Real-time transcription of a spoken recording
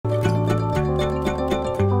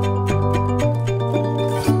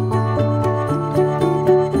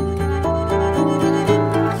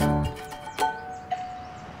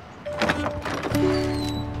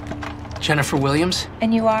Jennifer Williams.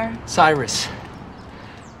 And you are? Cyrus.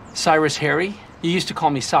 Cyrus Harry. You used to call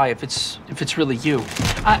me Cy if it's really you.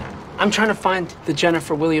 I'm trying to find the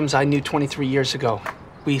Jennifer Williams I knew 23 years ago.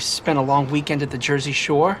 We spent a long weekend at the Jersey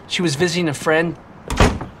Shore. She was visiting a friend.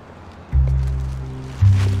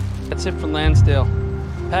 That's it for Lansdale.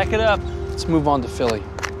 Pack it up. Let's move on to Philly.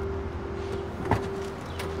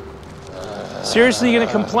 Seriously, you gonna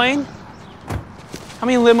complain? How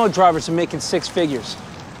many limo drivers are making six figures?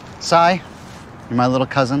 Cy, you're my little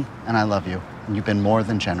cousin, and I love you. And you've been more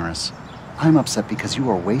than generous. I'm upset because you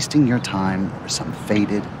are wasting your time over some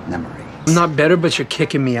faded memory. I'm not better, but you're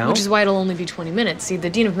kicking me out. Which is why it'll only be 20 minutes. See,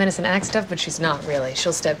 the Dean of Medicine acts stuff, but she's not really.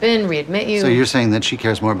 She'll step in, readmit you. So you're saying that she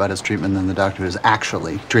cares more about his treatment than the doctor is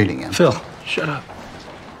actually treating him? Phil, shut up.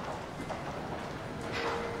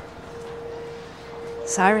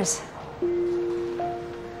 Cyrus.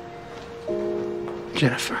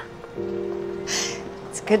 Jennifer.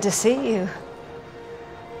 It's good to see you.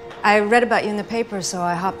 I read about you in the paper, so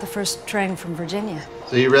I hopped the first train from Virginia.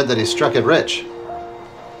 So you read that he struck it rich?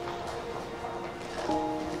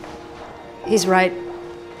 He's right.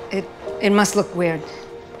 It must look weird.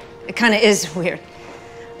 It kind of is weird.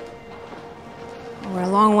 We're a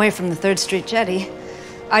long way from the 3rd Street jetty.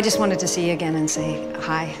 I just wanted to see you again and say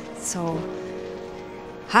hi. So,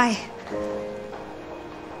 hi.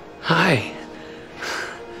 Hi.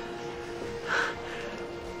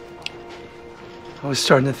 I was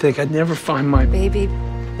starting to think I'd never find my baby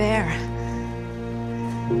bear. Hey.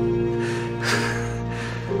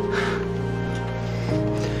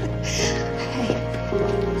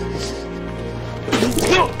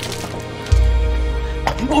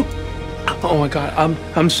 Oh my God,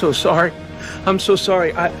 I'm so sorry. I'm so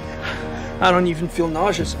sorry. I don't even feel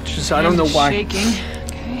nauseous. It's just I don't know why. Shaking.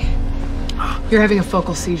 Okay. You're having a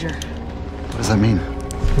focal seizure. What does that mean?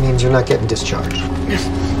 It means you're not getting discharged.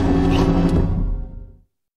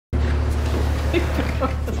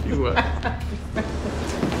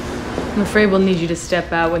 I'm afraid we'll need you to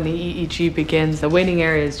step out when the EEG begins. The waiting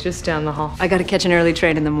area is just down the hall. I gotta catch an early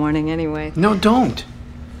train in the morning anyway. No, don't.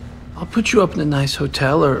 I'll put you up in a nice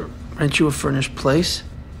hotel or rent you a furnished place.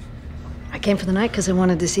 I came for the night because I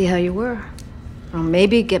wanted to see how you were. Or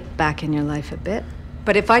maybe get back in your life a bit.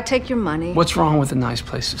 But if I take your money... What's wrong with a nice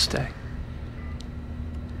place to stay?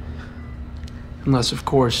 Unless, of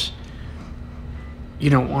course,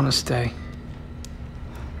 you don't want to stay.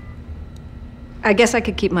 I guess I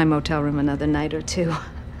could keep my motel room another night or two.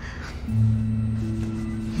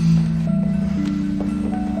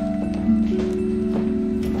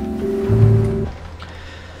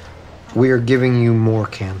 We are giving you more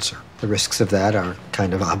cancer. The risks of that are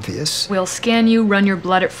kind of obvious. We'll scan you, run your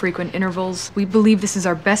blood at frequent intervals. We believe this is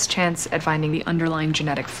our best chance at finding the underlying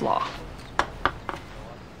genetic flaw.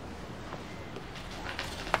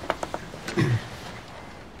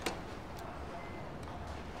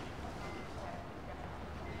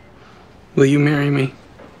 Will you marry me?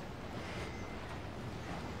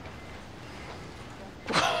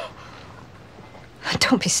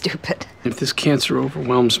 Don't be stupid. If this cancer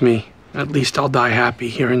overwhelms me, at least I'll die happy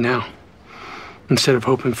here and now, instead of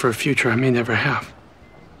hoping for a future I may never have.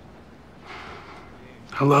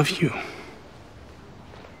 I love you.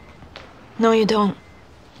 No, you don't.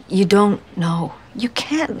 You don't know. You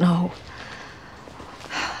can't know.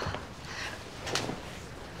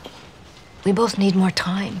 We both need more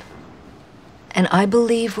time. And I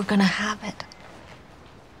believe we're gonna have it.